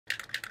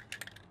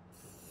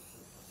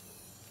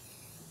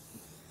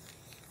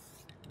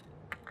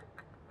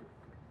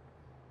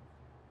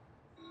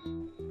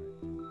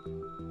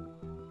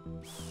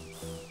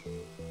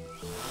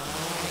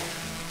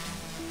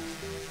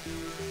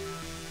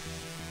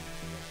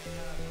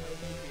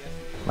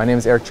My name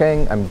is Eric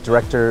Cheng. I'm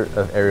Director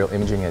of Aerial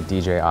Imaging at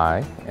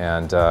DJI,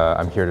 and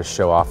I'm here to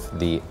show off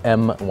the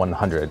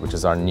M100, which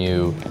is our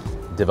new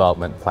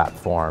development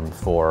platform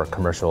for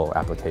commercial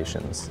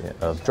applications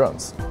of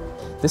drones.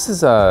 This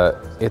is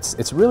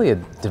it's really a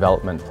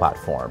development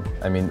platform.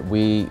 I mean,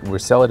 we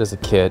sell it as a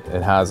kit.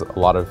 It has a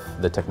lot of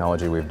the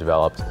technology we've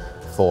developed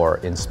for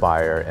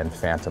Inspire and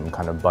Phantom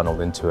kind of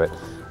bundled into it,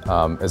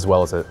 as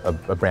well as a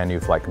brand new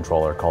flight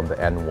controller called the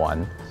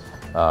N1.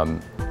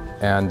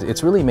 And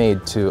it's really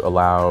made to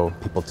allow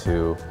people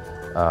to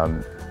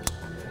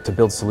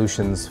build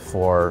solutions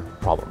for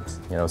problems.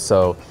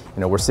 So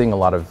we're seeing a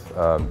lot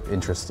of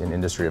interest in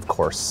industry, of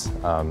course,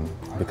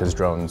 because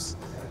drones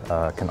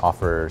can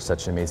offer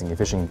such amazing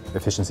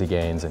efficiency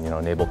gains and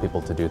enable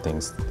people to do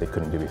things they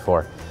couldn't do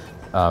before.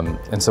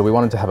 And so we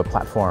wanted to have a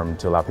platform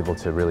to allow people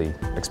to really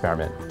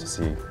experiment to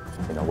see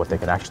what they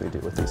can actually do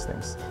with these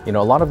things. A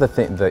lot of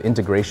the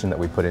integration that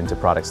we put into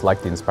products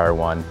like the Inspire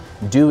 1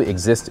 do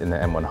exist in the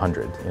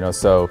M100.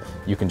 So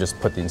you can just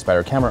put the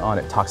Inspire camera on,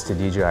 it talks to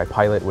DJI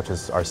Pilot, which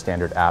is our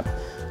standard app,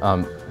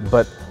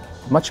 but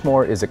much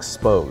more is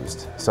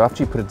exposed. So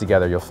after you put it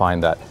together, you'll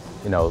find that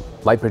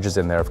LightBridge is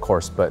in there, of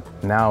course, but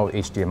now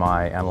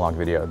HDMI, analog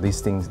video,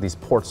 these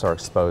ports are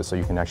exposed, so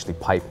you can actually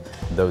pipe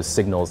those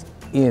signals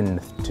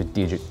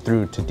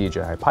through to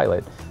DJI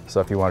Pilot.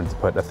 So if you wanted to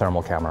put a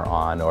thermal camera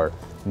on or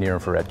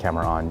near-infrared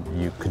camera on,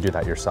 you could do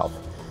that yourself.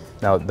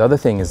 Now, the other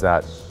thing is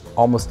that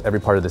almost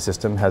every part of the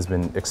system has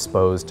been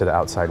exposed to the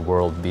outside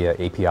world via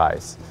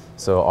APIs.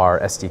 So our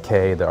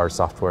SDK, our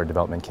software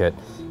development kit,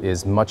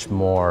 is much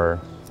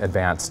more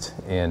advanced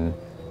in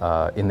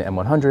the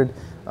M100.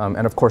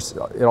 And of course,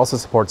 it also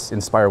supports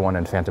Inspire 1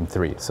 and Phantom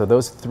 3. So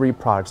those three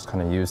products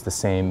kind of use the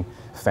same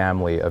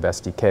family of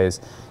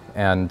SDKs.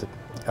 And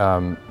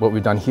what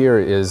we've done here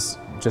is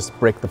just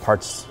break the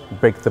parts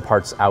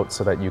out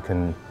so that you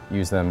can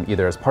use them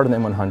either as part of the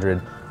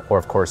M100 or,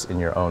 of course, in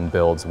your own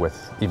builds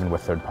even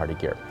with third-party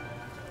gear.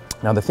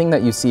 Now, the thing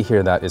that you see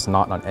here that is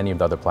not on any of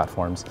the other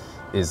platforms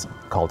is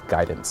called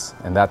guidance.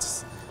 And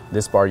that's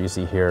this bar you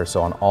see here.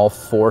 So on all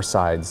four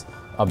sides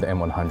of the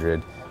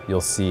M100,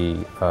 you'll see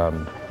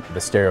the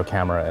stereo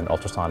camera and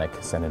ultrasonic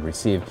send and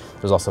receive.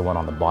 There's also one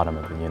on the bottom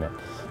of the unit.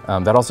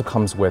 That also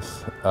comes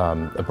with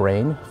a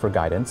brain for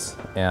guidance,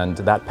 and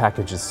that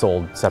package is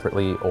sold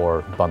separately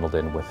or bundled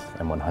in with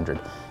M100.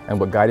 And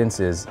what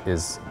guidance is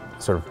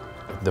sort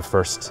of the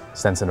first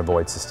sense and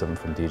avoid system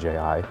from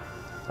DJI.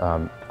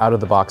 Out of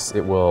the box,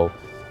 it will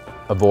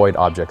avoid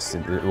objects,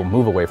 it will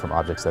move away from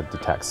objects that it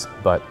detects.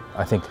 But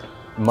I think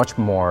much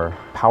more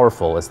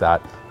powerful is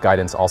that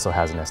guidance also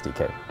has an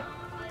SDK.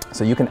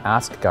 So you can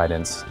ask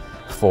guidance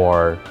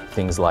for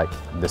things like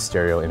the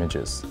stereo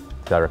images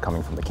that are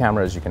coming from the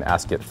cameras. You can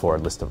ask it for a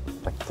list of,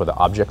 for the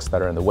objects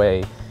that are in the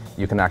way.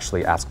 You can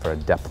actually ask for a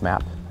depth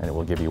map, and it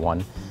will give you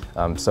one.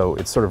 So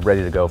it's sort of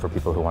ready to go for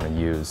people who want to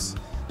use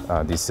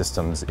these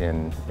systems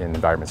in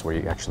environments where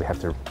you actually have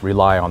to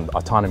rely on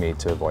autonomy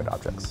to avoid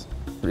objects.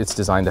 It's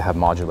designed to have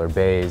modular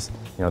bays,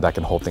 that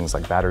can hold things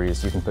like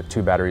batteries. You can put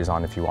 2 batteries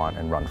on if you want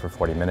and run for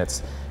 40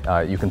 minutes.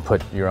 You can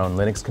put your own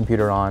Linux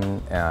computer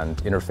on and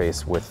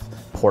interface with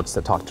ports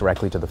that talk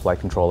directly to the flight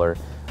controller.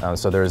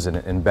 So there's an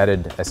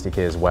embedded SDK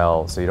as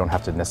well, so you don't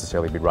have to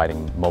necessarily be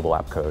writing mobile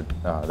app code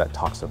that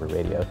talks over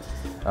radio.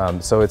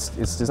 So it's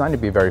designed to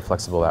be very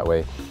flexible that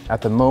way.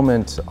 At the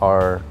moment,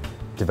 our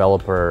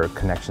developer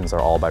connections are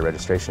all by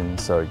registration,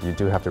 so you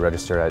do have to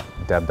register at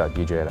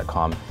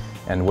dev.dji.com,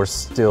 and we're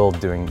still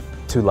doing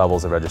 2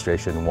 levels of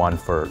registration, one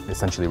for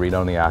essentially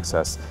read-only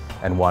access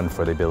and one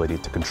for the ability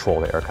to control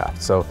the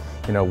aircraft. So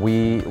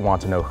we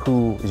want to know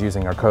who is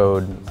using our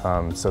code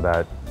so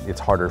that it's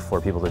harder for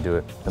people to do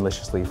it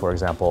maliciously, for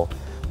example,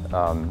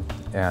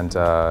 and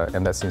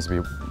that seems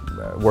to be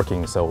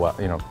working so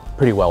well,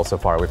 pretty well so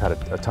far. We've had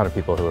a ton of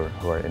people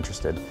who are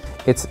interested.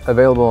 It's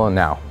available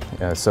now,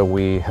 so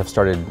we have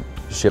started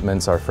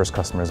shipments. Our first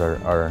customers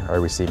are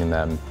receiving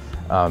them.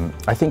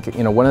 I think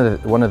one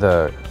of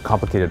the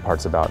complicated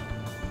parts about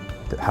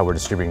how we're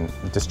distributing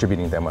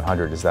the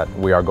M100 is that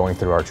we are going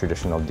through our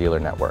traditional dealer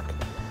network.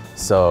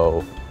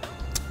 So,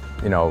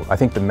 I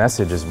think the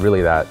message is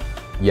really that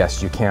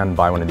yes, you can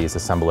buy one of these,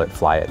 assemble it,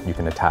 fly it. You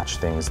can attach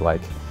things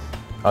like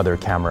other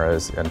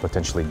cameras and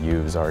potentially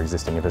use our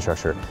existing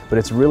infrastructure, but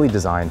it's really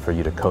designed for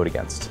you to code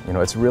against.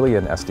 It's really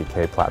an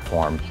SDK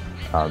platform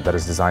that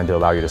is designed to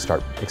allow you to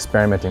start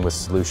experimenting with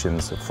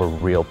solutions for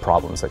real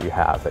problems that you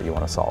have that you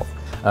want to solve.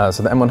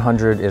 So the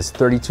M100 is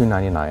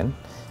 $32.99.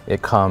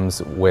 It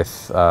comes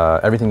with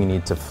everything you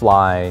need to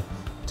fly,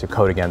 to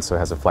code against, so it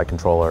has a flight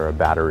controller, a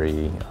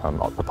battery,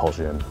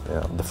 propulsion,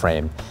 the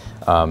frame.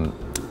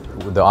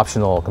 The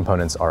optional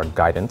components are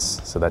guidance,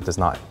 so that does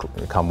not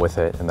come with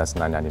it, and that's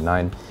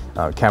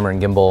 $9.99. Camera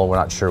and gimbal, we're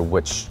not sure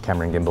which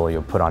camera and gimbal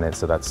you'll put on it,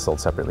 so that's sold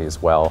separately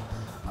as well.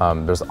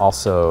 There's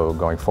also,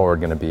 going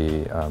forward, going to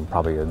be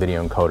probably a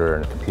video encoder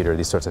and a computer,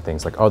 these sorts of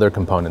things, like other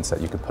components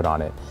that you can put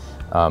on it.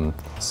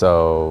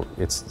 So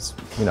it's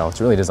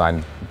really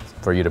designed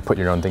for you to put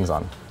your own things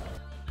on.